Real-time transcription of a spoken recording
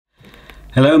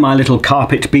Hello my little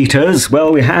carpet beaters.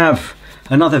 Well, we have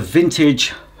another vintage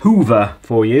Hoover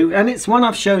for you, and it's one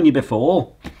I've shown you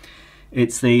before.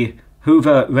 It's the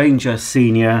Hoover Ranger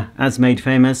Senior, as made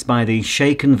famous by the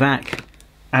Shake and Vac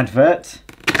advert.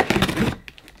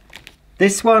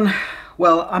 This one,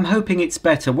 well, I'm hoping it's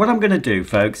better. What I'm going to do,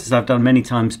 folks, as I've done many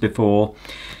times before,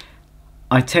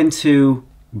 I tend to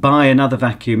buy another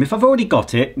vacuum. If I've already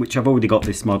got it, which I've already got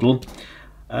this model,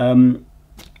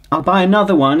 I'll buy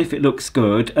another one if it looks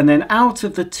good, and then out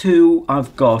of the two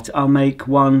I've got, I'll make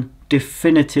one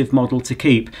definitive model to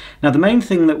keep. Now, the main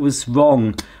thing that was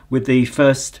wrong with the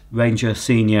first Ranger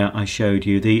Senior I showed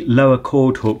you, the lower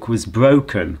cord hook was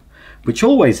broken, which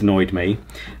always annoyed me.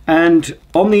 And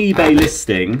on the eBay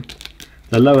listing,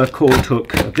 the lower cord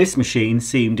hook of this machine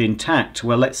seemed intact.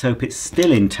 Well, let's hope it's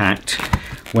still intact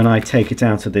when I take it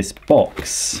out of this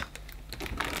box.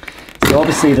 So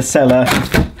obviously the seller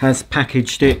has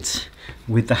packaged it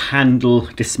with the handle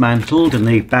dismantled and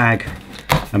the bag,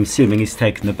 I'm assuming he's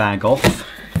taken the bag off.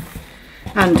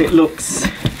 And it looks,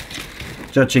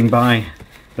 judging by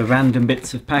the random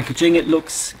bits of packaging, it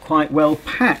looks quite well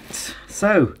packed.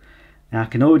 So I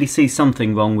can already see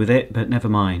something wrong with it, but never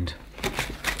mind.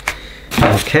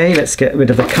 Okay, let's get rid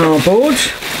of the cardboard.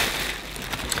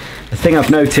 The thing I've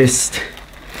noticed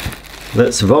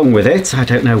that's wrong with it, I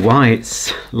don't know why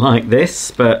it's like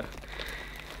this, but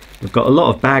we've got a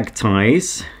lot of bag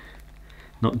ties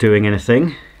not doing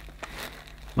anything.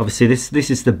 Obviously this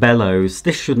is the bellows.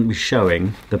 This shouldn't be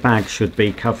showing. The bag should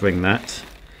be covering that.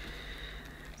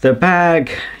 The bag,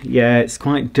 yeah, it's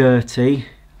quite dirty.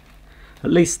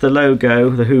 At least the logo,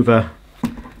 the Hoover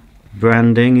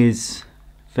branding, is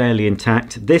fairly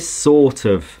intact. This sort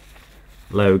of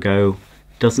logo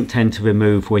doesn't tend to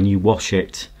remove when you wash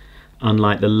it,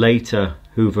 unlike the later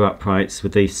Hoover uprights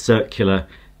with the circular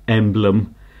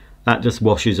emblem. That just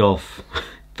washes off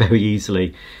very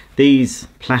easily. These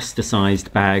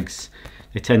plasticized bags,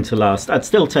 they tend to last. I'd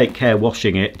still take care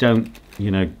washing it, don't, you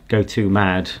know, go too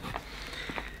mad.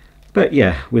 But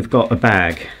yeah, we've got a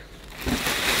bag.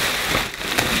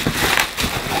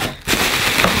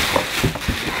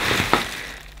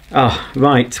 Ah,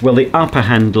 right, well, the upper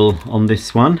handle on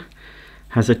this one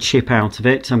has a chip out of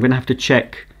it. I'm going to have to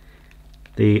check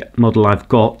the model I've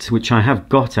got, which I have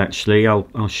got actually.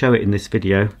 I'll show it in this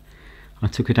video. I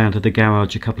took it out of the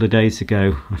garage a couple of days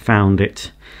ago. I found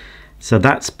it. So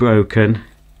that's broken.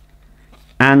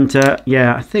 And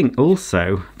yeah, I think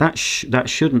also that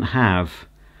shouldn't have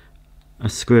a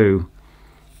screw.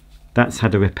 That's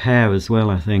had a repair as well,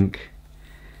 I think.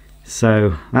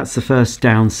 So that's the first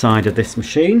downside of this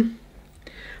machine.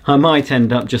 I might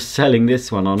end up just selling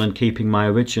this one on and keeping my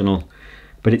original,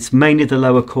 but it's mainly the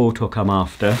lower cord hook I'm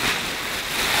after.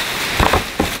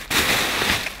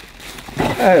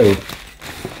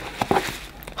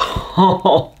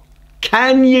 Oh,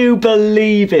 can you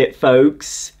believe it,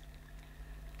 folks?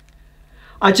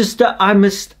 I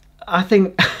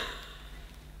think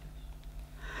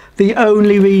the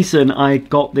only reason I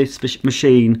got this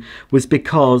machine was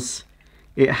because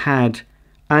it had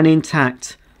an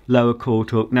intact lower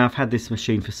cord hook. Now, I've had this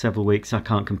machine for several weeks. I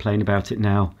can't complain about it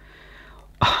now.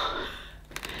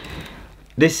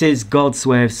 This is God's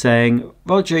way of saying,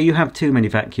 Roger, you have too many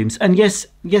vacuums. And yes,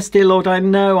 dear Lord, I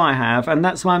know I have, and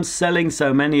that's why I'm selling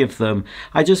so many of them.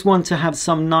 I just want to have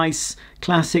some nice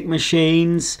classic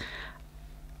machines.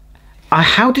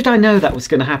 How did I know that was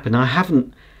going to happen?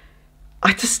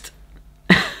 I just...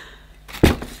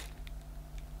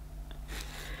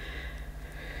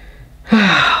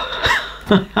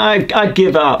 I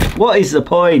give up. What is the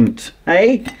point,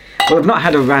 eh? Well, I've not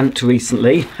had a rant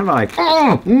recently, have I?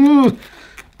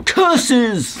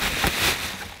 Curses!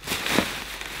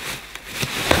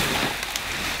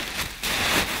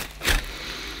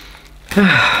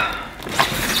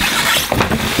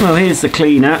 Well, here's the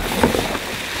cleaner.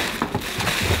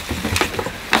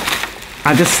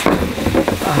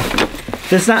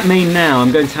 Does that mean now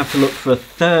I'm going to have to look for a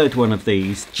third one of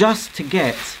these just to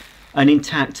get an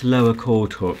intact lower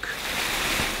cord hook?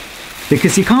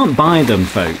 Because you can't buy them,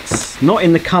 folks. Not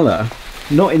in the colour,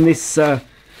 not in this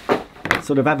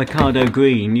sort of avocado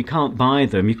green. You can't buy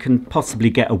them. You can possibly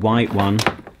get a white one.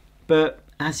 But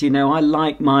as you know, I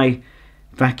like my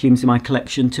vacuums in my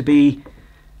collection to be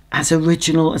as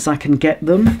original as I can get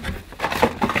them.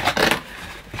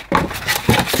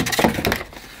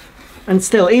 And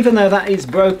still, even though that is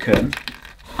broken,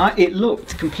 it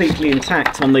looked completely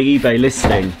intact on the eBay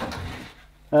listing.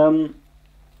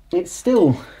 It's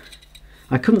still...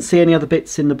 I couldn't see any other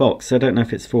bits in the box, so I don't know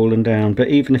if it's fallen down, but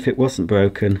even if it wasn't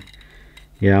broken,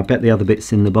 yeah, I bet the other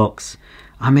bits in the box.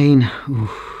 I mean,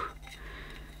 oof.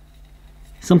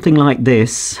 Something like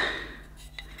this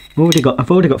I've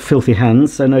already got filthy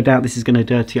hands, so no doubt this is going to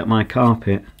dirty up my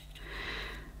carpet.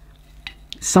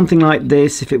 Something like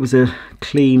this, if it was a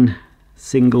clean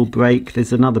single break,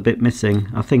 there's another bit missing.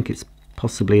 I think it's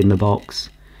possibly in the box.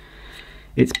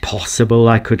 It's possible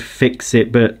I could fix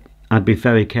it, but I'd be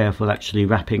very careful actually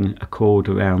wrapping a cord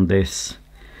around this.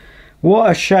 What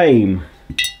a shame.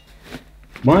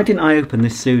 Why didn't I open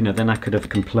this sooner? Then I could have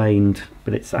complained,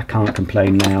 but I can't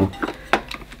complain now.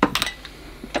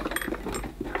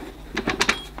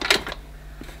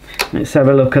 Let's have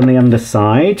a look on the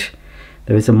underside.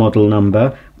 There is a model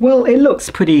number. Well, it looks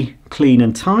pretty clean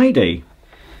and tidy.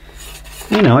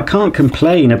 You know, I can't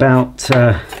complain about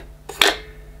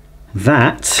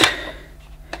that.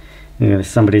 You know,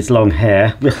 somebody's long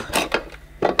hair.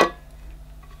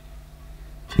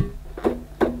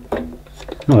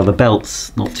 Well, the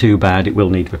belt's not too bad. It will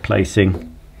need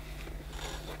replacing.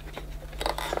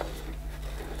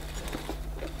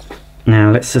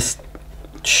 Now, let's just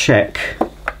check.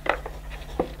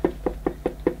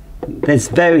 There's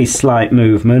very slight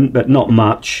movement, but not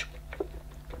much.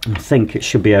 I think it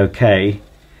should be okay.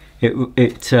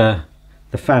 The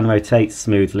fan rotates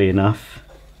smoothly enough.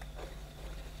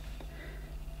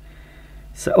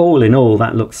 So all in all,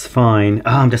 that looks fine.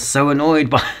 Oh, I'm just so annoyed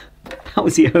by that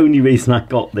was the only reason I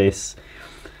got this.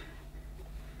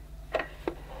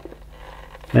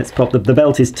 Let's pop the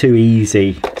belt is too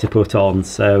easy to put on,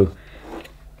 so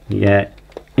yeah,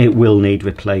 it will need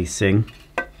replacing.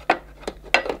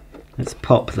 Let's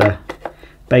pop the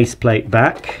base plate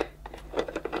back.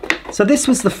 So this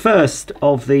was the first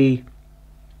of the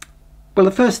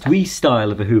first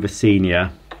restyle of a Hoover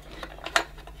Senior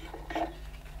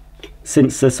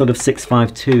since the sort of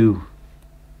 652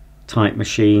 type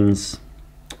machines.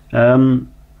 But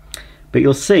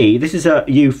you'll see this is a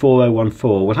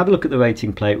U4014. We'll have a look at the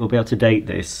rating plate. We'll be able to date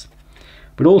this.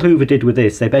 But all Hoover did with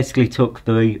this, they basically took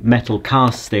the metal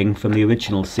casting from the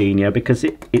original Senior because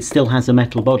it still has a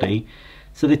metal body.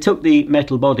 So they took the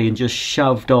metal body and just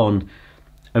shoved on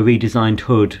a redesigned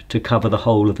hood to cover the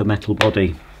whole of the metal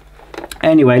body.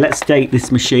 Anyway, let's date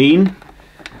this machine.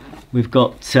 We've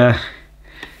got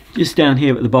just down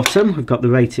here at the bottom, we've got the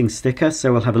rating sticker,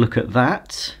 so we'll have a look at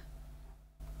that.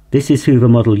 This is Hoover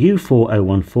model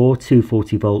U4014,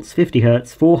 240 volts, 50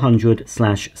 hertz,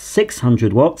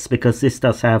 400/600 watts, because this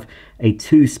does have a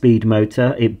 2-speed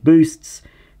motor. It boosts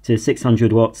to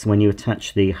 600 watts when you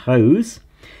attach the hose.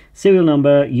 Serial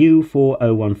number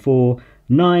U4014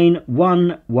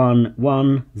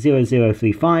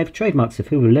 91110035, trademarks of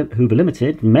Hoover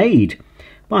Limited, made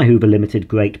by Hoover Limited,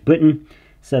 Great Britain.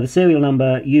 So the serial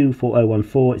number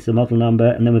U4014 is the model number,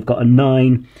 and then we've got a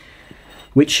 9,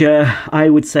 which I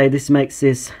would say this makes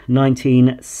this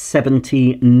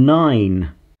 1979.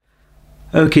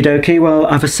 Okie dokie, well,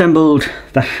 I've assembled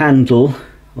the handle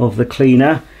of the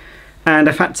cleaner, and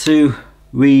I've had to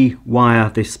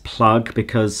rewire this plug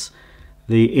because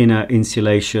the inner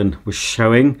insulation was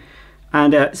showing,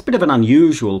 and it's a bit of an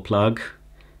unusual plug.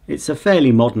 It's a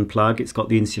fairly modern plug. It's got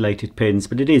the insulated pins,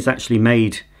 but it is actually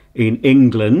made in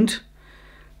England,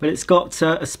 but it's got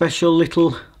a special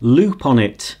little loop on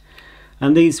it,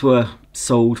 and these were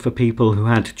sold for people who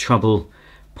had trouble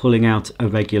pulling out a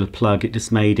regular plug. It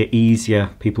just made it easier,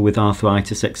 people with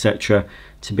arthritis, etc.,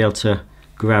 to be able to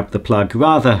grab the plug.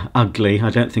 Rather ugly. I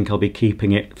don't think I'll be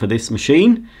keeping it for this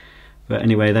machine, but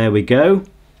anyway, there we go.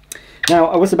 Now,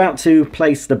 I was about to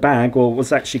place the bag, or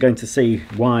was actually going to see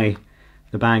why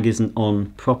the bag isn't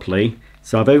on properly,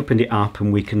 so I've opened it up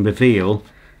and we can reveal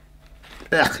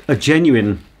a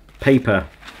genuine paper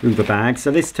Hoover bag.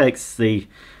 So this takes the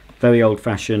very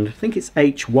old-fashioned, I think it's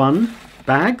H1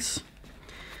 bags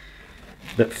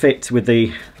that fit with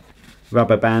the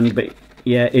rubber band, but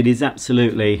yeah, it is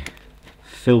absolutely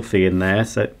filthy in there,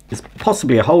 so there's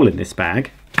possibly a hole in this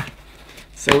bag.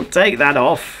 So we'll take that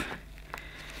off,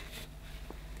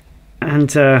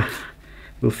 and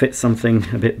we'll fit something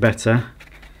a bit better.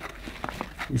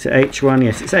 Is it H1?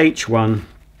 Yes, it's H1,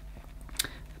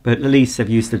 but at least I've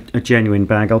used a genuine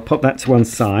bag. I'll pop that to one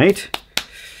side,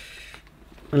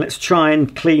 and let's try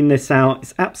and clean this out.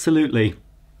 It's absolutely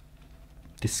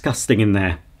disgusting in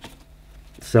there.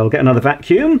 So I'll get another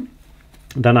vacuum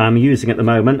that I'm using at the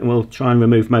moment, and we'll try and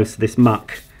remove most of this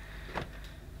muck.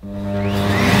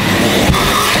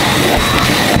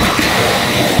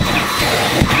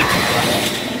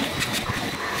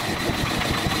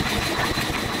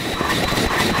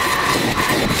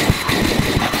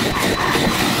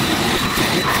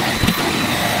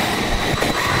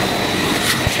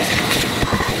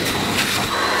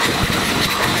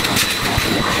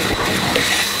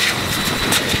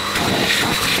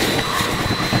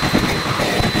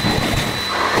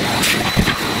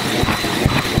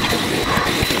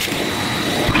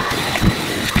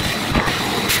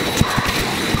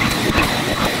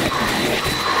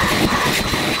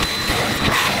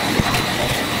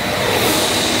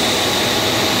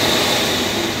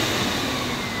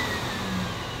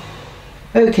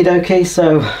 Okie dokie,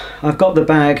 so I've got the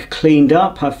bag cleaned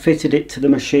up, I've fitted it to the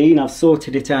machine, I've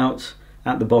sorted it out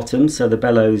at the bottom so the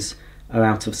bellows are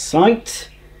out of sight.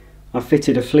 I've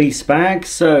fitted a fleece bag,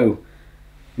 so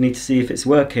I need to see if it's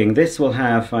working. This will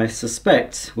have, I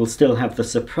suspect, will still have the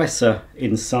suppressor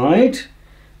inside,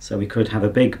 so we could have a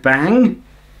big bang.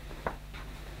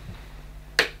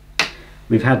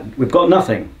 We've got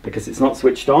nothing because it's not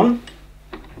switched on.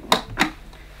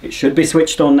 It should be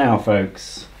switched on now,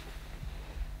 folks.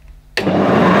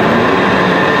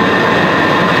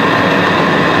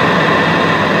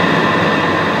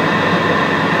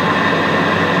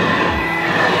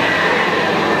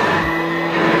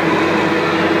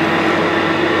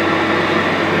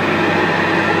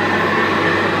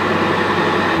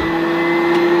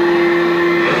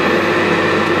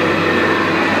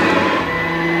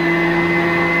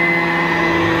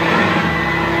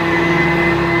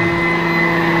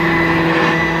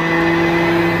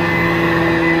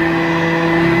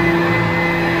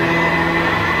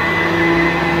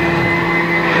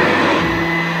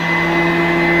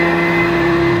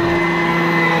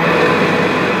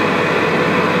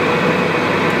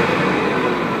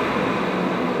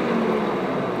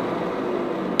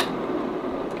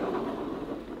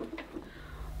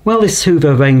 Well, this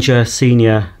Hoover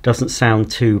Senior doesn't sound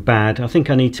too bad. I think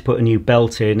I need to put a new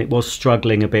belt in. It was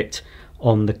struggling a bit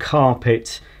on the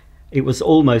carpet. It was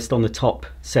almost on the top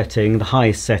setting, the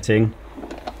highest setting.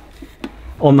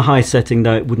 On the high setting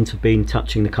though, it wouldn't have been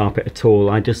touching the carpet at all.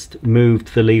 I just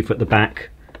moved the lever at the back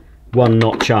one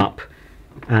notch up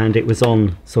and it was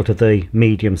on sort of the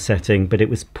medium setting, but it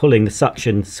was pulling the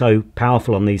suction so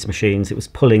powerful on these machines, it was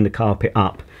pulling the carpet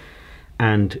up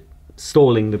and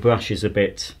stalling the brushes a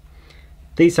bit.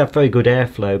 These have very good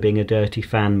airflow, being a dirty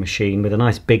fan machine with a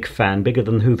nice big fan, bigger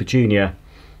than the Hoover Junior.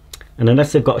 And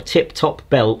unless they've got a tip-top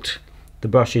belt, the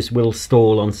brushes will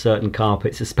stall on certain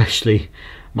carpets, especially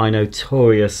my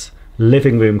notorious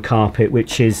living room carpet,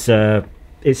 which is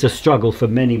it's a struggle for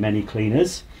many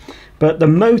cleaners. But the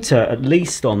motor, at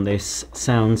least on this,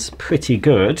 sounds pretty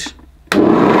good.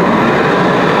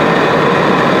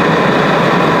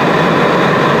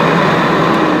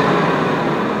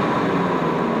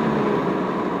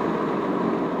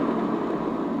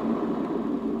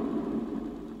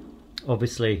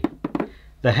 Obviously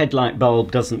the headlight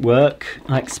bulb doesn't work.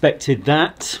 I expected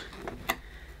that.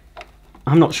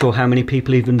 I'm not sure how many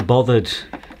people even bothered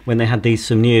when they had these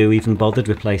from new, even bothered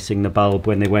replacing the bulb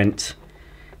when they went.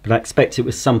 But I expect it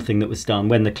was something that was done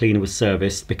when the cleaner was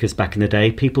serviced, because back in the day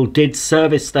people did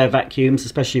service their vacuums,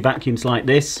 especially vacuums like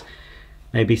this.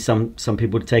 Maybe some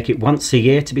people would take it once a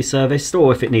year to be serviced,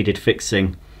 or if it needed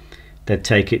fixing they'd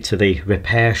take it to the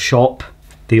repair shop,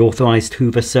 the authorised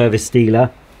Hoover service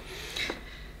dealer.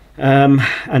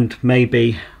 And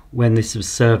maybe when this was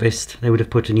serviced they would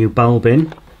have put a new bulb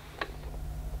in.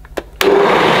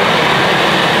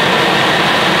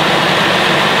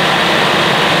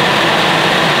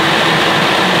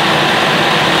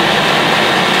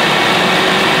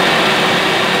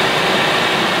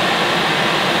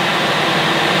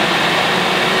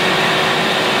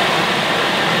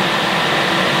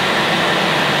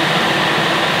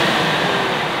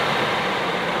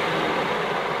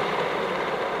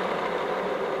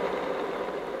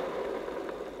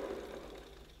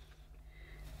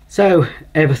 So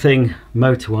everything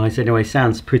motor-wise anyway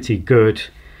sounds pretty good.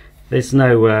 There's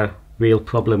no real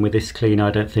problem with this cleaner,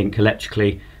 I don't think,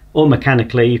 electrically or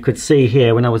mechanically. You could see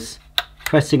here when I was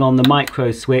pressing on the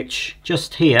micro switch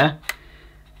just here,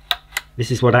 this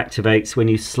is what activates when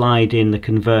you slide in the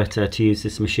converter to use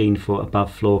this machine for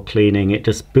above floor cleaning. It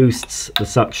just boosts the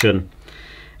suction.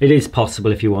 It is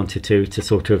possible, if you wanted to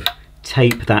sort of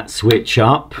tape that switch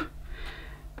up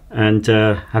and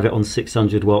have it on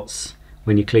 600 watts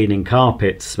when you're cleaning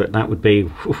carpets, but that would be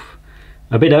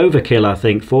a bit overkill. I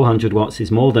think 400 watts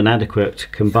is more than adequate,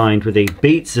 combined with the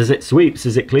beats as it sweeps,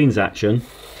 as it cleans action.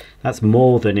 That's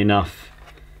more than enough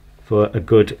for a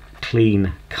good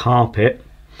clean carpet.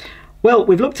 Well,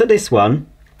 we've looked at this one.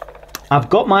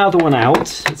 I've got my other one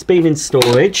out. It's been in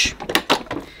storage,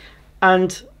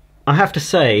 and I have to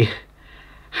say,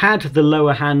 had the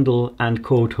lower handle and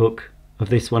cord hook of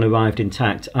this one arrived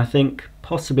intact, I think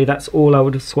possibly that's all I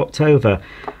would have swapped over.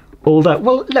 Although,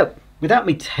 well, look, without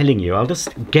me telling you, I'll just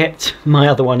get my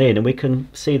other one in and we can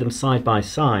see them side by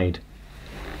side.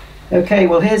 Okay,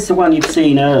 well, here's the one you've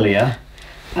seen earlier,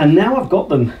 and now I've got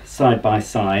them side by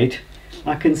side,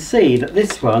 I can see that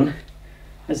this one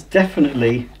has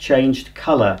definitely changed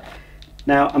colour.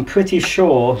 Now, I'm pretty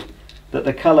sure that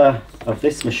the colour of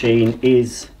this machine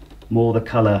is more the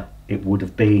colour it would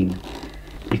have been.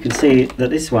 You can see that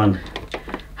this one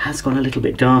has gone a little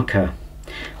bit darker.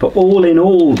 But all in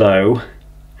all though,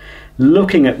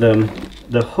 looking at them,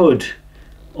 the hood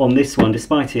on this one,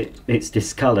 despite it's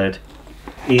discoloured,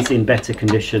 is in better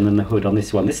condition than the hood on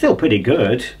this one. They're still pretty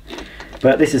good,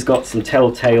 but this has got some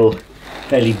telltale,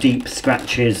 fairly deep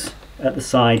scratches at the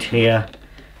side here,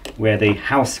 where the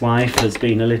housewife has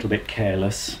been a little bit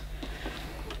careless.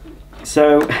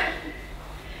 So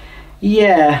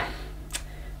yeah,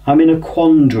 I'm in a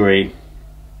quandary.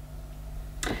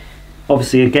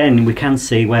 Obviously again we can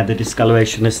see where the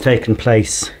discoloration has taken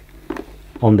place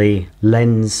on the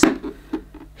lens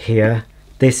here.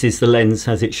 This is the lens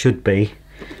as it should be.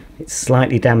 It's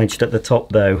slightly damaged at the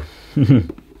top though.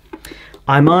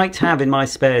 I might have in my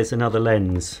spares another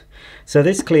lens, so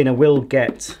this cleaner will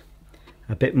get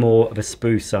a bit more of a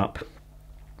spruce up.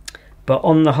 But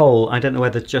on the whole, I don't know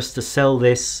whether just to sell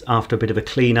this after a bit of a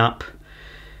clean up,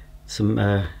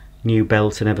 some new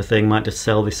belt and everything, might just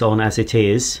sell this on as it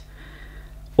is,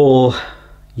 or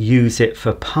use it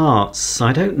for parts.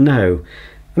 I don't know.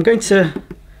 I'm going to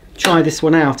try this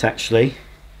one out actually,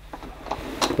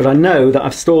 but I know that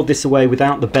I've stored this away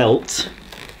without the belt.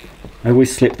 I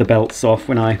always slip the belts off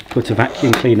when I put a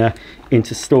vacuum cleaner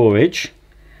into storage.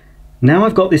 Now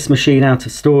I've got this machine out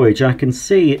of storage, I can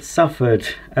see it suffered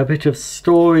a bit of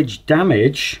storage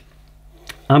damage.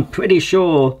 I'm pretty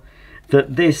sure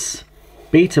that this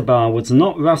beta bar was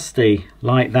not rusty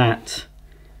like that.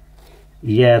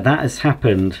 Yeah, that has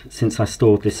happened since I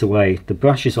stored this away. The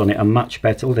brushes on it are much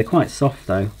better. Oh, they're quite soft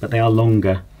though, but they are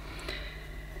longer.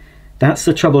 That's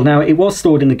the trouble. Now, it was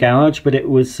stored in the garage, but it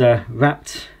was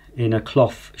wrapped in a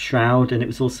cloth shroud, and it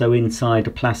was also inside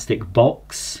a plastic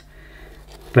box.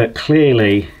 But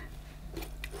clearly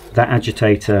that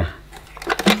agitator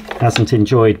hasn't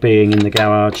enjoyed being in the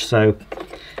garage, so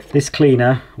this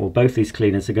cleaner, or both these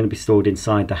cleaners, are going to be stored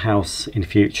inside the house in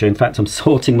future. In fact, I'm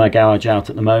sorting my garage out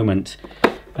at the moment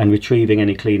and retrieving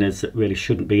any cleaners that really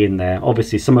shouldn't be in there.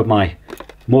 Obviously some of my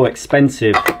more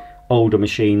expensive older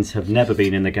machines have never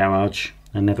been in the garage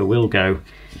and never will go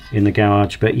in the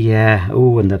garage. But yeah,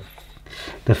 oh, and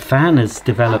the fan has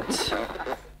developed,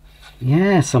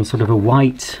 yeah, some sort of a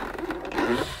white,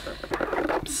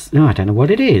 no, I don't know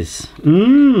what it is.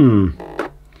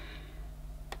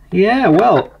 Yeah,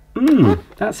 well,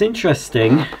 that's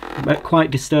interesting, but quite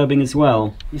disturbing as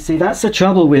well. You see, that's the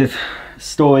trouble with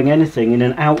storing anything in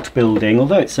an outbuilding.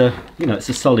 Although it's a, you know, it's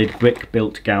a solid brick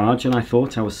built garage, and I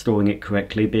thought I was storing it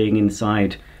correctly, being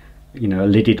inside, you know, a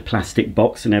lidded plastic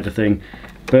box and everything.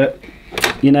 But,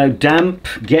 you know, damp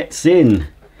gets in,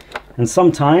 and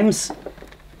sometimes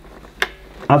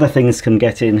other things can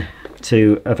get in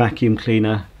to a vacuum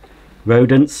cleaner.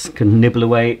 Rodents can nibble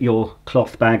away at your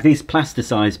cloth bag. These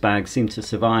plasticized bags seem to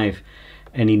survive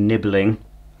any nibbling.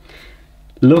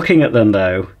 Looking at them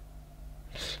though,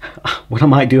 what I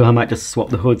might do, I might just swap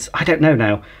the hoods. I don't know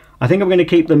now. I think I'm going to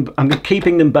keep them. I'm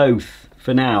keeping them both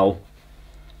for now,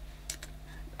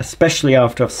 especially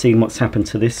after I've seen what's happened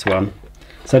to this one.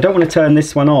 So I don't want to turn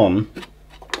this one on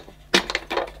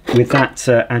with that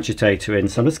agitator in.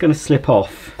 So I'm just going to slip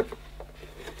off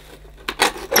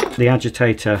the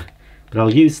agitator. But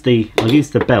I'll use the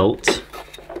belt.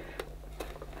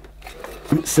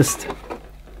 It's just,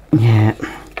 yeah.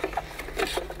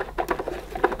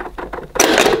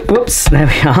 Whoops, there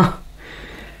we are.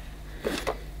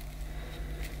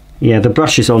 Yeah, the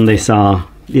brushes on this are,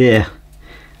 yeah,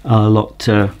 are a lot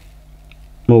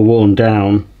more worn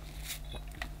down.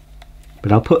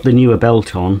 But I'll put the newer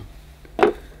belt on.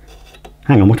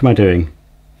 Hang on, what am I doing?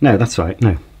 No, that's right,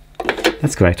 no.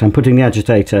 That's correct, I'm putting the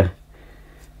agitator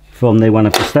from the one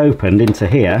I've just opened into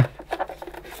here.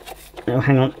 Oh,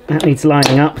 hang on, that needs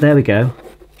lining up. There we go.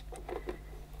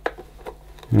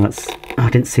 Now that's, oh, I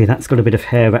didn't see that's got a bit of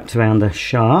hair wrapped around the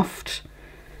shaft.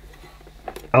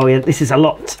 Oh yeah, this is a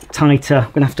lot tighter.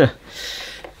 I'm gonna have to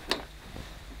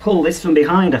pull this from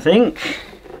behind, I think.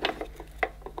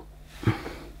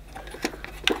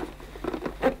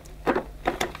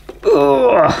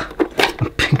 Oh,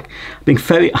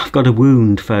 I've got a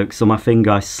wound, folks, on my finger.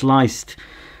 I sliced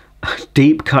a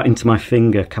deep cut into my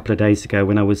finger a couple of days ago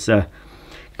when I was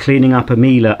cleaning up a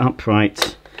Miele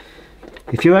upright.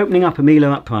 If you're opening up a Miele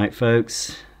upright,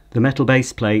 folks, the metal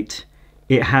base plate,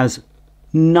 it has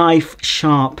knife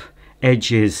sharp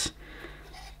edges,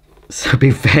 so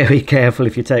be very careful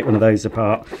if you take one of those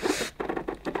apart.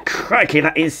 Crikey,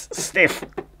 that is stiff.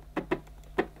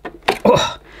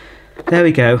 Oh, there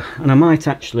we go. And I might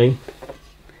actually,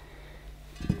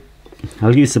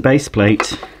 I'll use the base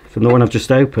plate from the one I've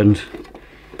just opened.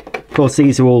 Of course,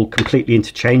 these are all completely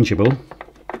interchangeable.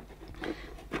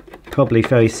 Probably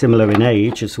very similar in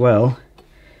age as well.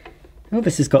 Oh,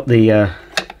 this has got the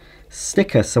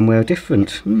sticker somewhere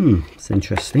different. It's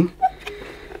interesting.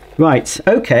 Right,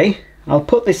 okay, I'll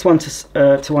put this one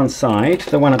to one side,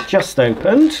 the one I've just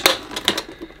opened,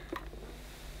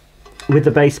 with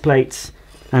the base plates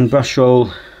and brush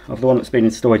roll of the one that's been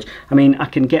in storage. I mean, I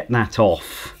can get that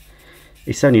off.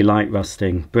 It's only light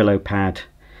rusting, Brillo pad.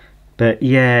 But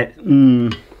yeah,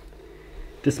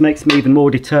 this makes me even more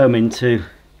determined to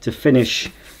finish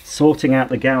sorting out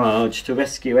the garage to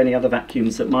rescue any other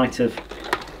vacuums that might have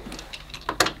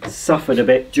suffered a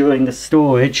bit during the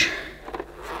storage.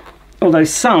 Although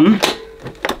some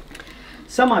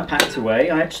I packed away.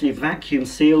 I actually vacuum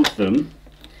sealed them.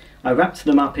 I wrapped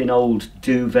them up in old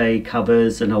duvet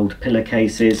covers and old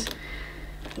pillowcases,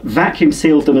 vacuum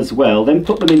sealed them as well, then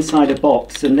put them inside a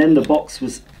box, and then the box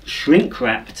was shrink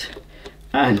wrapped,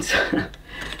 and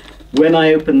when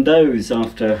I opened those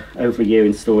after over a year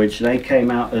in storage, they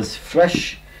came out as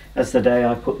fresh as the day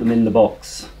I put them in the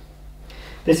box.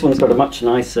 This one's got a much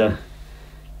nicer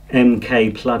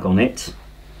MK plug on it.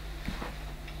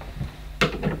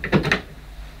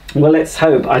 Well, let's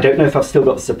hope. I don't know if I've still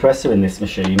got the suppressor in this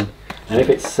machine, and if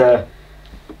it's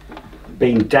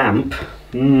been damp,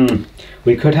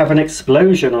 we could have an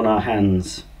explosion on our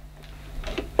hands.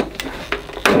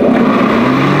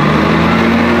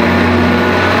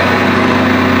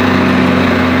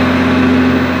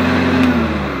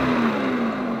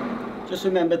 Just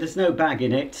remember there's no bag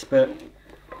in it, but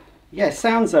yeah,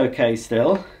 sounds okay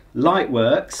still. Light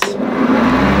works.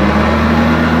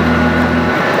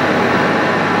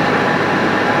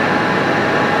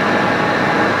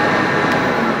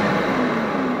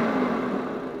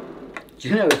 Do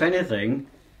you know, if anything,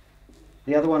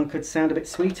 the other one could sound a bit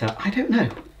sweeter. I don't know.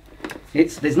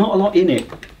 There's not a lot in it.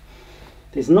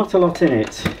 There's not a lot in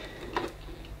it.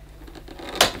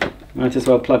 Might as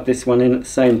well plug this one in at the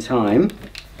same time.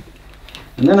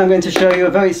 And then I'm going to show you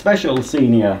a very special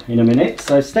Senior in a minute.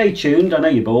 So stay tuned. I know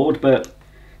you're bored, but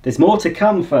there's more to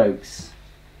come, folks.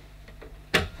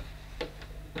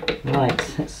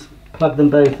 Right, let's plug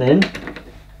them both in.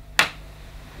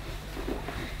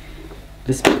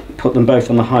 Just put them both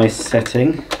on the highest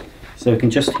setting so we can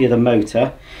just hear the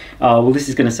motor. Oh, well, this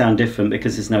is going to sound different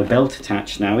because there's no belt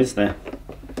attached now, is there?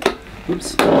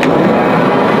 Oops.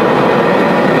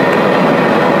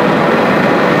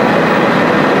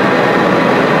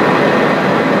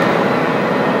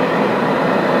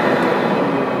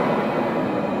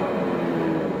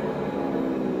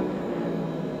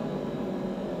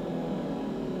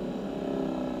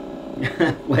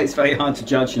 Well, it's very hard to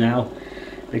judge now,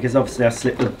 because obviously I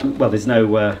slipped the, well, there's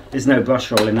no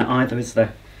brush roll in that either, is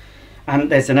there?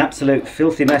 And there's an absolute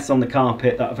filthy mess on the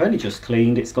carpet that I've only just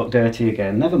cleaned. It's got dirty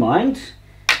again. Never mind.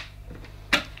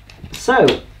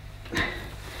 So,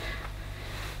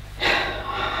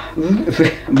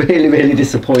 really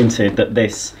disappointed that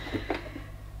this,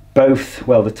 both,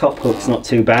 well, the top hook's not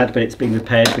too bad, but it's been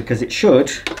repaired because it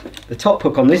should. The top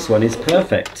hook on this one is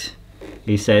perfect,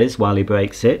 he says, while he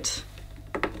breaks it.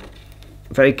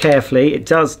 Very carefully, it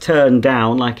does turn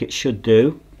down like it should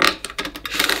do.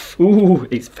 Ooh,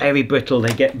 it's very brittle.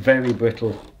 They get very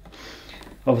brittle.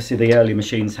 Obviously the early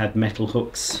machines had metal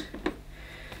hooks,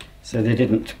 so they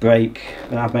didn't break,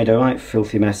 but I've made a right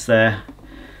filthy mess there.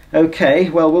 Okay,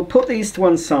 well, we'll put these to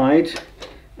one side.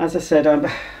 As I said, I'm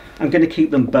going to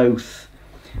keep them both,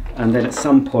 and then at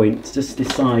some point just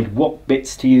decide what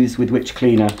bits to use with which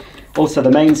cleaner. Also,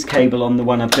 the mains cable on the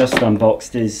one I've just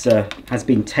unboxed has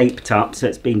been taped up, so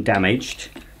it's been damaged.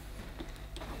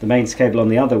 The mains cable on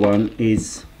the other one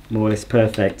is more or less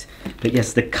perfect. But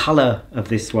yes, the colour of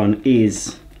this one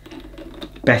is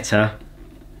better.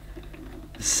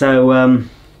 So,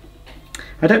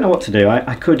 I don't know what to do.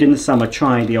 I could, in the summer,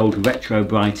 try the old retro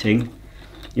brighting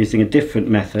using a different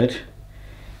method.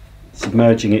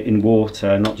 Submerging it in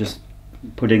water, not just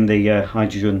putting the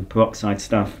hydrogen peroxide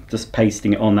stuff, just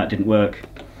pasting it on. That didn't work.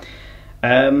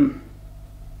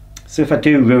 So if I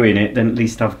do ruin it, then at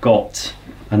least I've got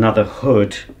another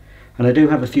hood, and I do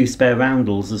have a few spare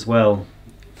roundels as well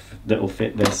that will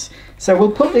fit this. So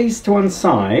we'll put these to one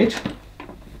side.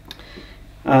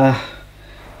 I'll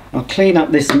clean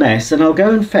up this mess, and I'll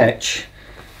go and fetch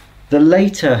the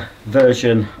later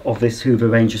version of this Hoover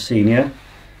Ranger Senior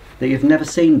that you've never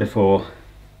seen before.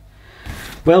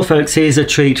 Well, folks, here's a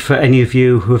treat for any of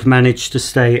you who have managed to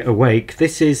stay awake.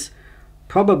 This is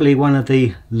probably one of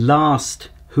the last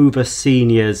Hoover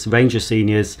Seniors, Ranger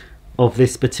Seniors, of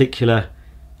this particular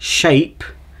shape.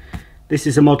 This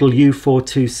is a model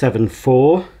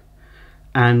U4274,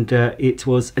 and it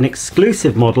was an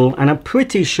exclusive model, and I'm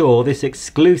pretty sure this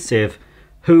exclusive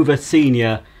Hoover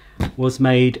Senior was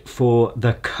made for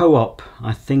the Co-op.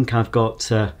 I think I've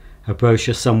got a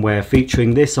brochure somewhere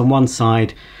featuring this on one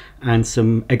side and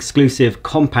some exclusive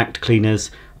compact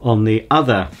cleaners on the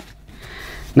other.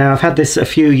 Now, I've had this a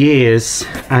few years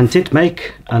and did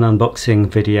make an unboxing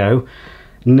video.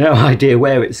 No idea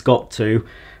where it's got to,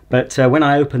 but when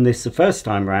I opened this the first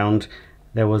time round,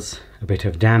 there was a bit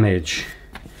of damage.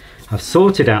 I've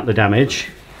sorted out the damage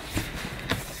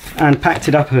and packed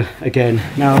it up again.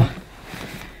 Now,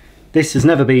 this has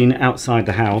never been outside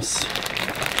the house,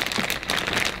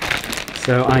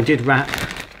 so I did wrap.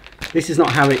 This is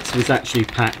not how it was actually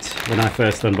packed when I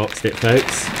first unboxed it,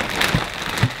 folks.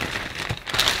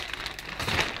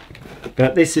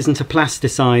 But this isn't a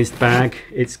plasticized bag.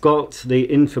 It's got the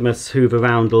infamous Hoover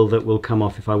roundel that will come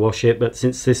off if I wash it, but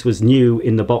since this was new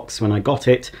in the box when I got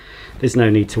it, there's no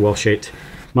need to wash it.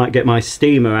 Might get my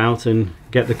steamer out and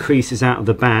get the creases out of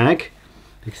the bag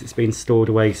because it's been stored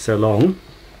away so long.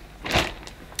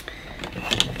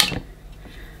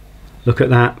 Look at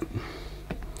that.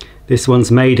 This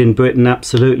one's made in Britain,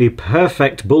 absolutely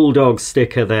perfect bulldog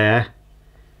sticker there.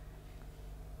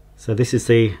 So this is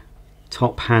the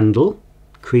top handle,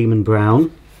 cream and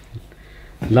brown,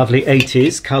 lovely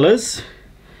 80s colours.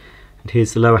 And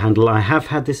here's the lower handle. I have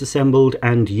had this assembled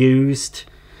and used,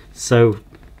 so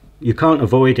you can't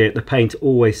avoid it. The paint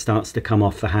always starts to come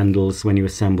off the handles when you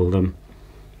assemble them.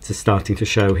 It's starting to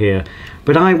show here.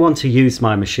 But I want to use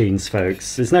my machines,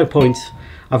 folks. There's no point,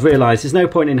 I've realised there's no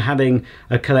point in having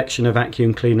a collection of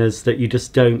vacuum cleaners that you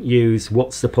just don't use.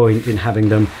 What's the point in having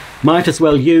them? Might as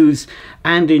well use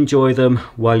and enjoy them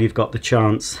while you've got the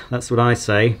chance. That's what I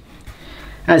say.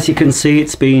 As you can see,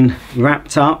 it's been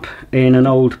wrapped up in an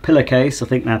old pillowcase, I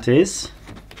think that is.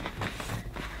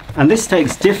 And this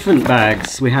takes different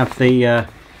bags. We have the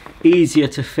easier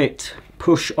to fit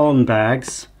push-on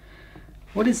bags.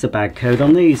 What is the bag code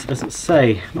on these? It doesn't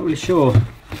say, not really sure.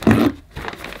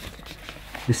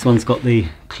 This one's got the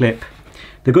clip.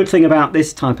 The good thing about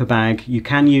this type of bag, you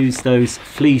can use those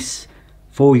fleece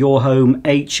for your home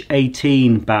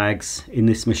H18 bags in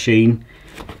this machine.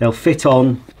 They'll fit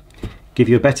on, give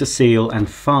you a better seal and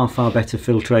far better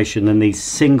filtration than these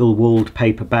single walled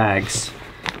paper bags.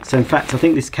 So in fact, I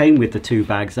think this came with the two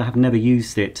bags. I have never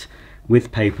used it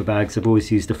with paper bags. I've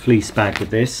always used a fleece bag with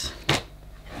this.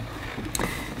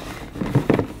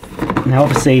 Now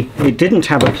obviously it didn't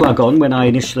have a plug on when I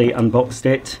initially unboxed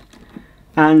it,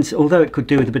 and although it could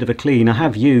do with a bit of a clean, I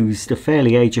have used a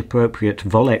fairly age appropriate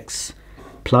Volex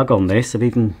plug on this. I've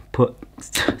even put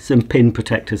some pin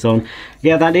protectors on.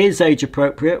 Yeah, that is age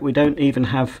appropriate. We don't even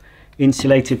have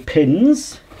insulated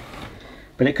pins,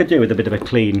 but it could do with a bit of a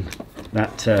clean,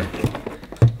 that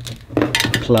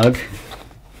plug.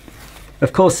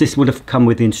 Of course this would have come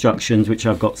with the instructions, which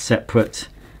I've got separate.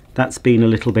 That's been a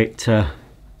little bit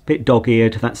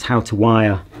dog-eared. That's how to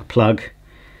wire a plug,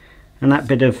 and that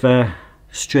bit of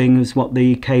string is what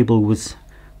the cable was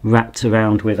wrapped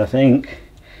around with, I think.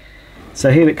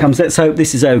 So here it comes. Let's hope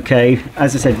this is okay.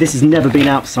 As I said, this has never been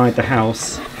outside the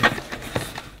house.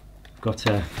 Got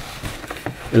a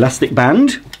elastic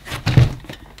band,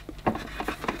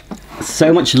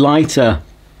 so much lighter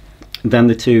than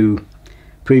the two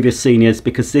previous Seniors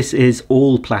because this is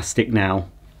all plastic now.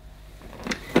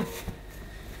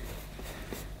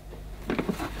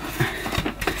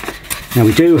 Now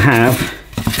we do have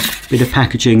a bit of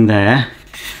packaging there,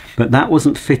 but that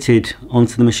wasn't fitted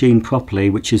onto the machine properly,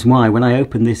 which is why when I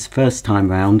opened this first time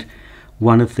round,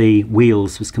 one of the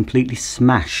wheels was completely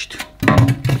smashed.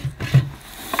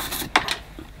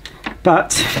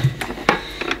 But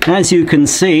as you can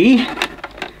see,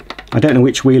 I don't know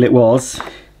which wheel it was,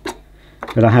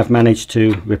 but I have managed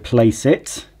to replace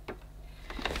it.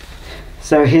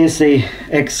 So here's the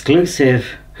exclusive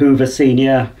Hoover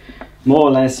Senior, more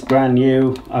or less brand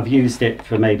new. I've used it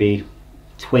for maybe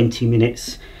 20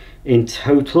 minutes in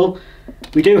total.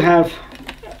 We do have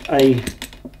a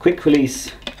quick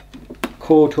release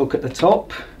cord hook at the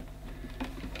top,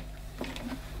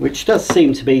 which does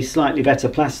seem to be slightly better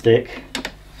plastic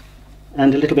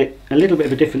and a little bit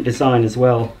of a different design as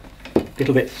well, a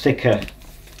little bit thicker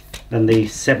than the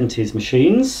 70s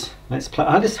machines. I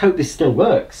just hope this still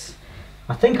works.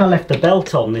 I think I left the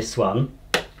belt on this one,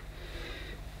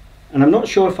 and I'm not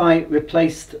sure if I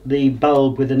replaced the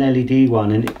bulb with an LED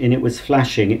one and it was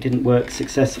flashing. It didn't work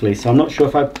successfully, so I'm not sure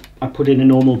if I put in a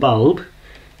normal bulb.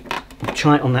 I'll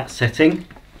try it on that setting.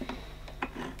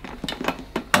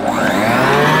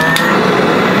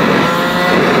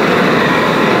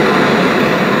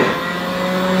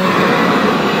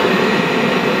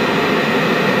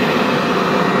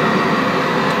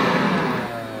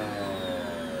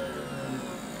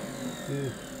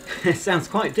 It sounds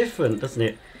quite different, doesn't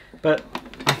it? But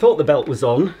I thought the belt was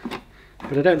on,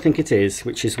 but I don't think it is,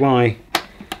 which is why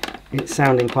it's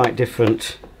sounding quite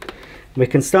different. We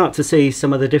can start to see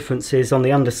some of the differences on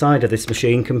the underside of this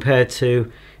machine compared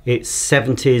to its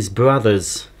 70s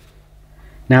brothers.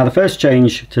 Now the first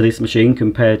change to this machine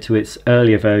compared to its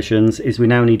earlier versions is we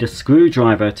now need a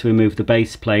screwdriver to remove the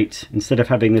base plate. Instead of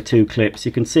having the two clips,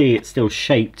 you can see it's still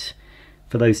shaped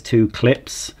for those two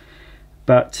clips,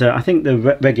 but I think the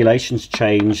regulations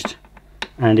changed,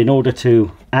 and in order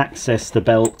to access the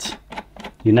belt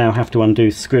you now have to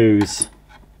undo screws.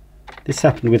 This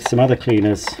happened with some other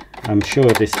cleaners, I'm sure,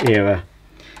 of this era.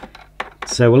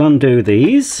 So we'll undo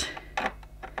these.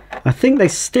 I think they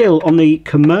still, on the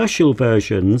commercial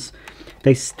versions,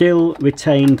 they still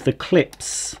retained the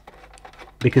clips,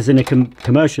 because in a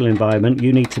commercial environment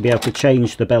you need to be able to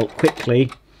change the belt quickly.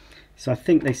 So I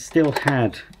think they still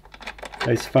had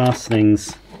those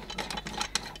fastenings.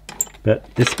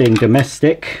 But this being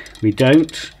domestic, we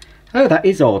don't. Oh, that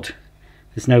is odd.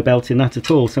 There's no belt in that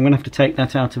at all, so I'm going to have to take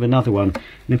that out of another one.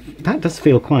 And that does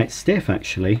feel quite stiff,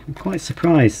 actually. I'm quite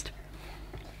surprised.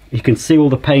 You can see all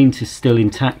the paint is still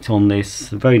intact on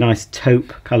this. A very nice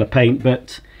taupe colour paint,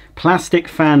 but plastic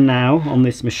fan now on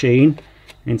this machine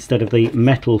instead of the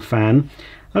metal fan.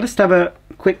 I'll just have a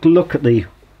quick look at the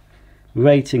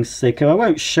rating sticker. I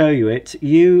won't show you it.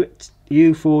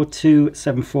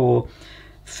 U4274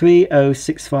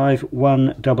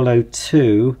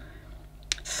 30651002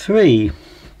 3.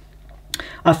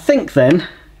 I think then,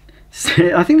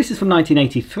 I think this is from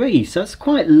 1983, so it's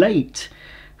quite late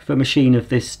for a machine of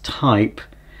this type,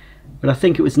 but I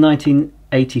think it was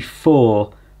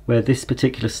 1984 where this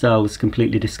particular style was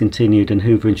completely discontinued and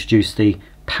Hoover introduced the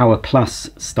Power Plus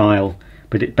style,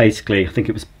 but it basically, I think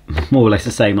it was more or less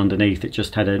the same underneath. It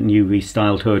just had a new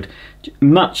restyled hood,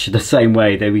 much the same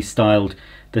way they restyled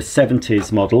the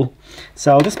 70s model.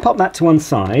 So I'll just pop that to one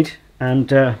side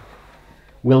and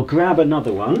we'll grab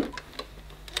another one.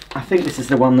 I think this is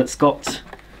the one that's got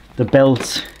the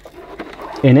belt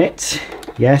in it,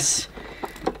 yes,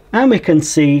 and we can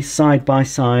see side by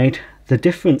side the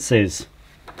differences.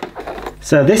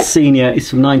 So this Senior is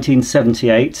from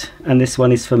 1978 and this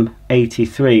one is from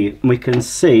 83. We can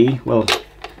see, well,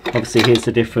 obviously here's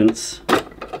the difference.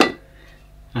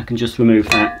 I can just remove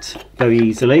that very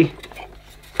easily,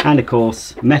 and of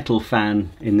course metal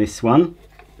fan in this one.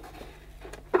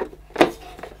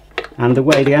 And the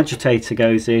way the agitator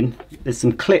goes in, there's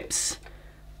some clips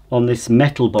on this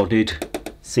metal bodied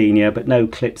Senior, but no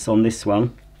clips on this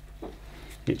one.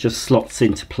 It just slots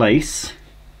into place.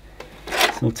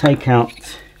 So we'll take out,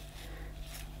 it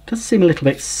does seem a little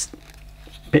bit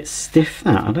stiff,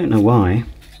 that, I don't know why.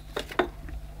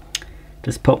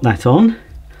 Just pop that on.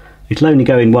 It'll only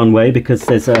go in one way because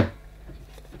there's a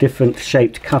different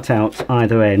shaped cutout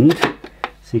either end,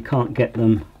 so you can't get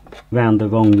them round the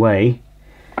wrong way.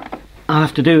 I'll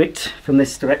have to do it from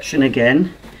this direction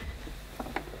again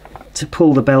to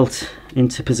pull the belt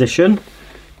into position.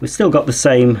 We've still got the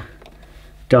same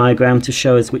diagram to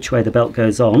show us which way the belt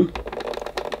goes on.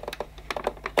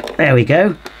 There we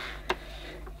go.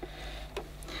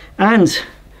 And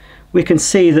we can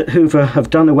see that Hoover have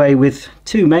done away with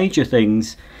two major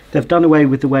things. They've done away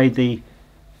with the way the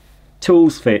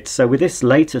tools fit. So with this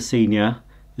later Senior,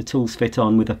 the tools fit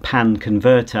on with a pan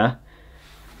converter,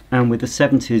 and with the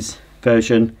 70s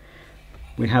version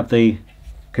we have the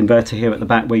converter here at the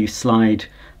back where you slide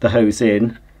the hose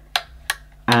in,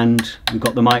 and we've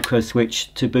got the micro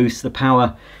switch to boost the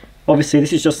power. Obviously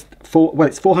this is just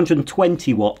it's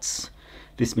 420 watts,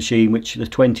 this machine, which the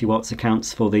 20 watts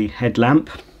accounts for the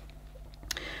headlamp,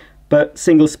 but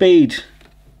single speed,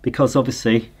 because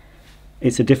obviously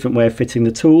it's a different way of fitting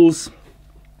the tools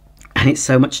and it's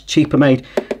so much cheaper made.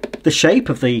 The shape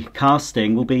of the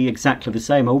casting will be exactly the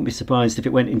same. I wouldn't be surprised if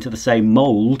it went into the same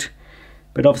mould,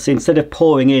 but obviously instead of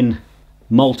pouring in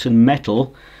molten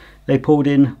metal, they poured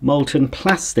in molten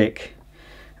plastic.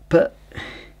 But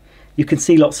you can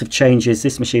see lots of changes.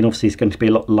 This machine obviously is going to be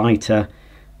a lot lighter,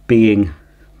 being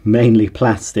mainly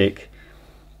plastic.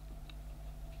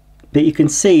 But you can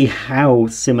see how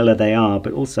similar they are,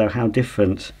 but also how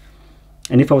different.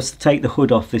 And if I was to take the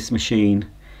hood off this machine,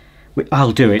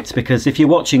 I'll do it, because if you're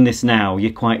watching this now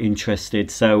you're quite interested,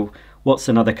 so what's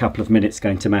another couple of minutes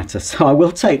going to matter? So I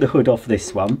will take the hood off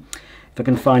this one, if I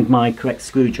can find my correct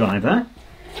screwdriver.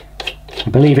 I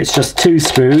believe it's just 2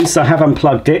 screws. I have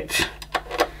unplugged it.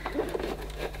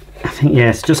 I think,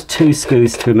 yes, just 2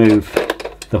 screws to remove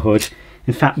the hood.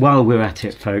 In fact, while we're at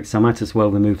it folks, I might as well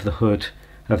remove the hood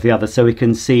of the other so we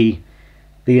can see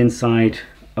the inside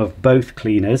of both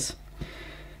cleaners.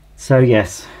 So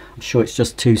yes, I'm sure it's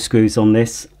just 2 screws on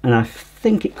this, and I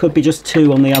think it could be just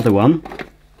 2 on the other one.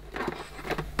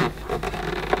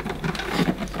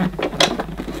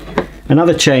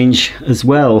 Another change as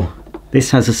well,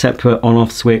 this has a separate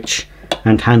on-off switch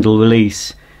and handle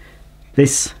release.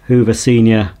 This Hoover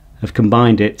Senior have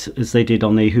combined it as they did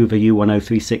on the Hoover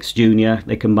U4036 Junior.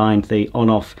 They combined the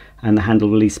on-off and the handle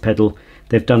release pedal.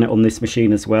 They've done it on this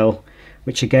machine as well,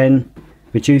 which again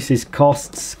reduces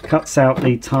costs, cuts out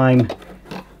the time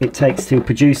it takes to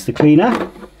produce the cleaner.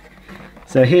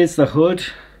 So here's the hood.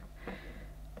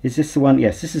 Is this the one?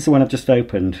 Yes, this is the one I've just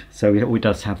opened. So it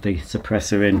does have the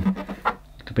suppressor in.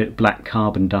 A bit of black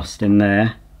carbon dust in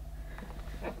there.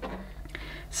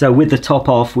 So with the top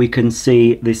off, we can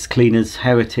see this cleaner's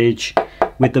heritage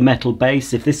with the metal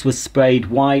base. If this was sprayed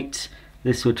white,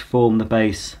 this would form the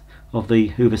base of the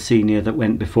Hoover Senior that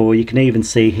went before. You can even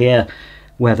see here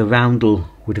where the roundel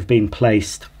would have been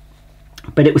placed.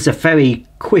 But it was a very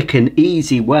quick and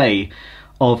easy way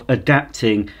of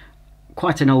adapting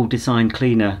quite an old design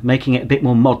cleaner, making it a bit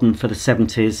more modern for the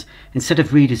 70s. Instead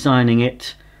of redesigning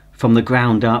it from the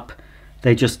ground up,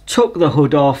 they just took the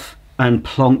hood off and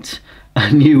plonked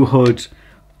a new hood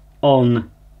on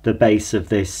the base of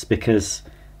this, because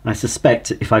I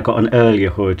suspect if I got an earlier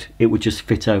hood it would just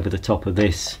fit over the top of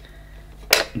this,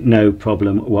 no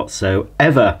problem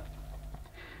whatsoever.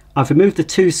 I've removed the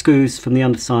 2 screws from the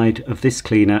underside of this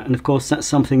cleaner, and of course that's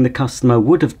something the customer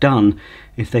would have done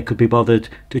if they could be bothered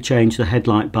to change the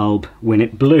headlight bulb when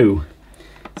it blew.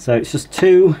 So it's just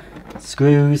 2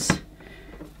 screws.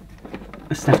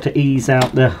 Just have to ease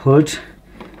out the hood.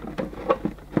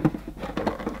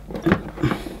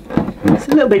 It's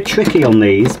a little bit tricky on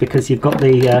these because you've got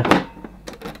the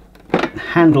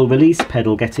handle release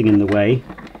pedal getting in the way.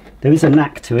 There is a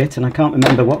knack to it and I can't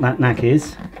remember what that knack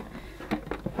is.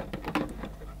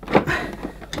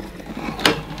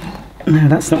 No,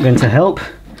 that's not going to help.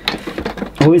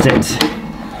 Or is it?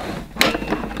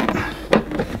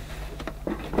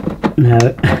 No,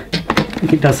 I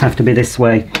think it does have to be this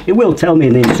way. It will tell me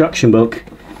in the instruction book.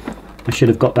 I should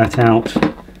have got that out.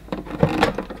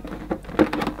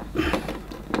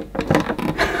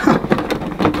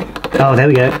 Oh, there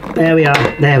we go. There we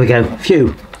are. There we go.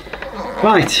 Phew.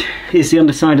 Right, here's the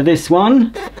underside of this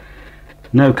one.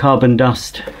 No carbon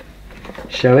dust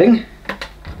showing.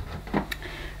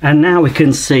 And now we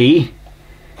can see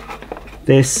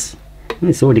this.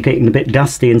 It's already getting a bit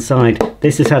dusty inside.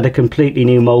 This has had a completely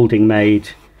new moulding made,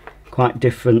 quite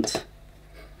different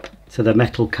to the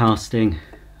metal casting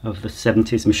of the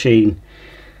 70s machine.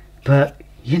 But,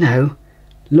 you know,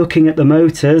 looking at the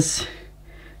motors,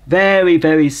 very,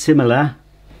 very similar.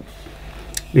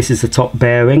 This is the top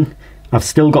bearing. I've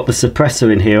still got the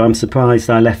suppressor in here. I'm surprised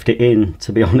I left it in,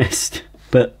 to be honest.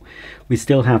 But we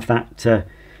still have that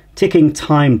ticking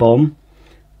time bomb.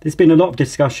 There's been a lot of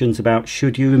discussions about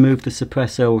should you remove the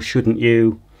suppressor or shouldn't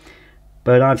you,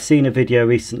 but I've seen a video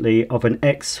recently of an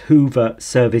ex-Hoover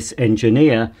service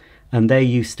engineer and they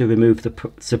used to remove the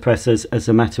suppressors as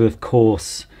a matter of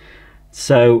course.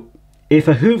 So if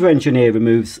a Hoover engineer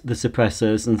removes the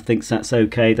suppressors and thinks that's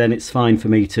okay, then it's fine for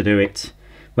me to do it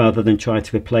rather than try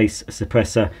to replace a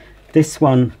suppressor. This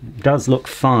one does look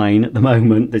fine at the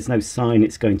moment. There's no sign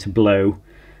it's going to blow.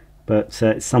 But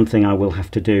it's something I will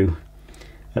have to do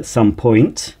at some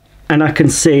point. And I can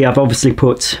see I've obviously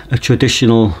put a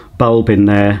traditional bulb in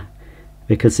there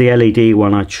because the LED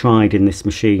one I tried in this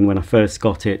machine when I first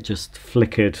got it just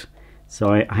flickered.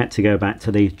 So I had to go back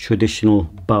to the traditional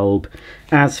bulb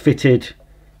as fitted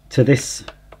to this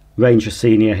Ranger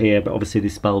Senior here, but obviously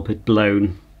this bulb had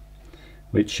blown,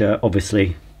 which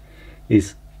obviously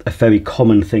is a very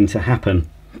common thing to happen.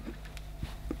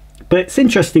 But it's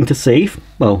interesting to see,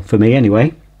 well, for me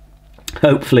anyway,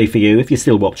 hopefully for you, if you're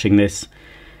still watching this,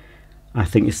 I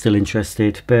think you're still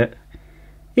interested. But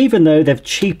even though they've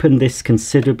cheapened this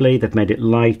considerably, they've made it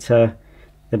lighter,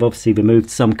 they've obviously removed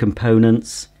some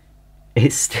components,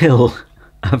 it's still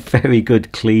a very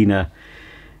good cleaner.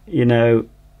 You know,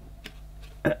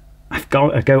 I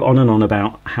go on and on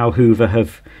about how Hoover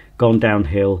have gone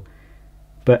downhill,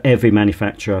 but every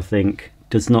manufacturer, I think,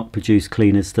 does not produce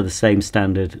cleaners to the same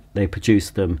standard they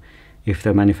produced them if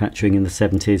they're manufacturing in the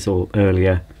 70s or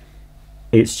earlier.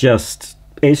 It's just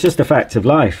a fact of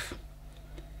life.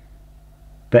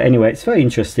 But anyway, it's very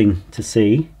interesting to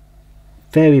see.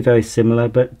 Very, very similar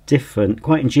but different.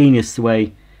 Quite ingenious the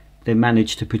way they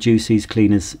managed to produce these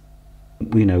cleaners,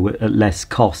 you know, at less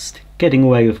cost, getting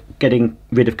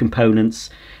rid of components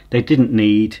they didn't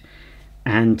need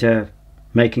and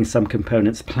making some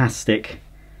components plastic.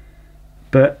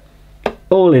 But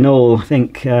all in all, I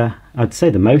think I'd say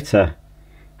the motor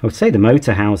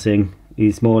housing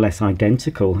is more or less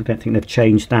identical. I don't think they've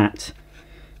changed that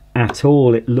at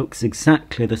all. It looks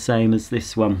exactly the same as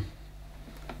this one.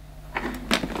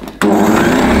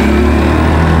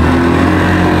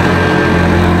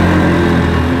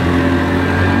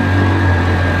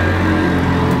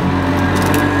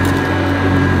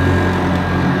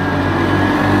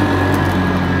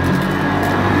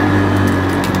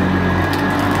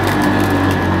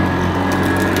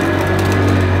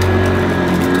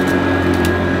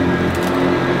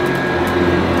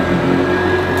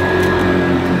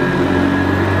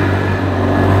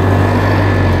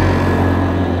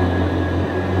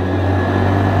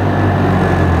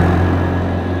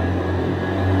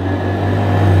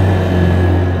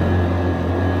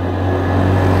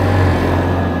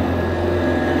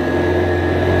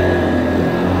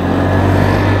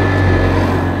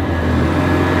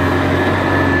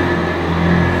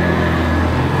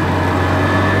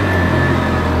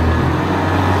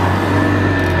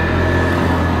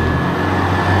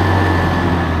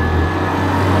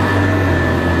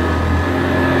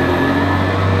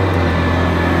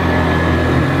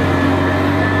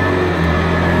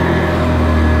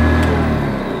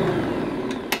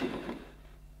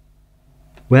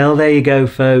 Well, there you go,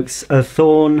 folks. A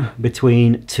thorn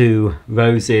between two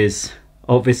roses.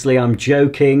 Obviously, I'm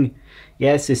joking.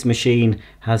 Yes, this machine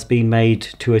has been made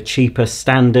to a cheaper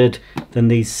standard than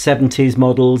these 70s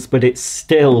models, but it's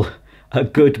still a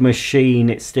good machine.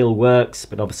 It still works,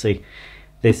 but obviously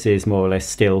this is more or less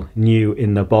still new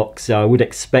in the box, so I would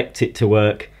expect it to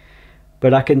work.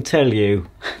 But I can tell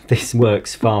you, this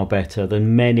works far better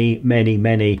than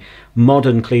many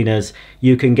modern cleaners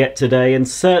you can get today, and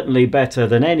certainly better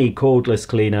than any cordless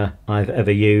cleaner I've ever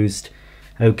used.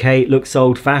 Okay, it looks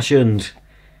old-fashioned,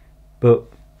 but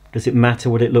does it matter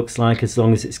what it looks like as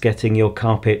long as it's getting your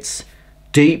carpets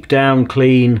deep down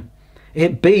clean?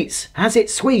 It beats as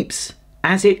it sweeps,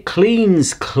 as it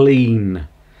cleans clean.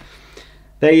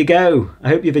 There you go. I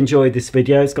hope you've enjoyed this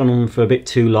video. It's gone on for a bit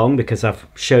too long because I've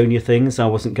shown you things I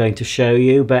wasn't going to show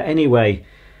you. But anyway,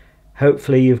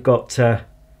 hopefully you've got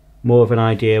more of an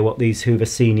idea what these Hoover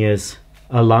Seniors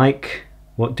are like,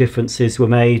 what differences were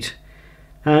made.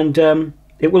 And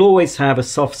it will always have a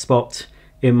soft spot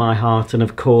in my heart. And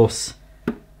of course,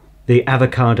 the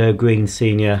Avocado Green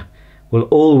Senior will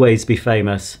always be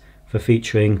famous for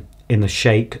featuring in the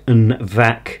Shake and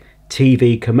Vac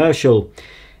TV commercial.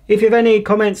 If you have any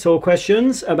comments or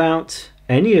questions about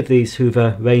any of these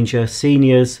Hoover Ranger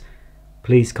Seniors,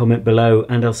 please comment below,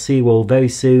 and I'll see you all very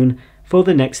soon for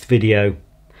the next video.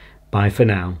 Bye for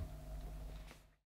now.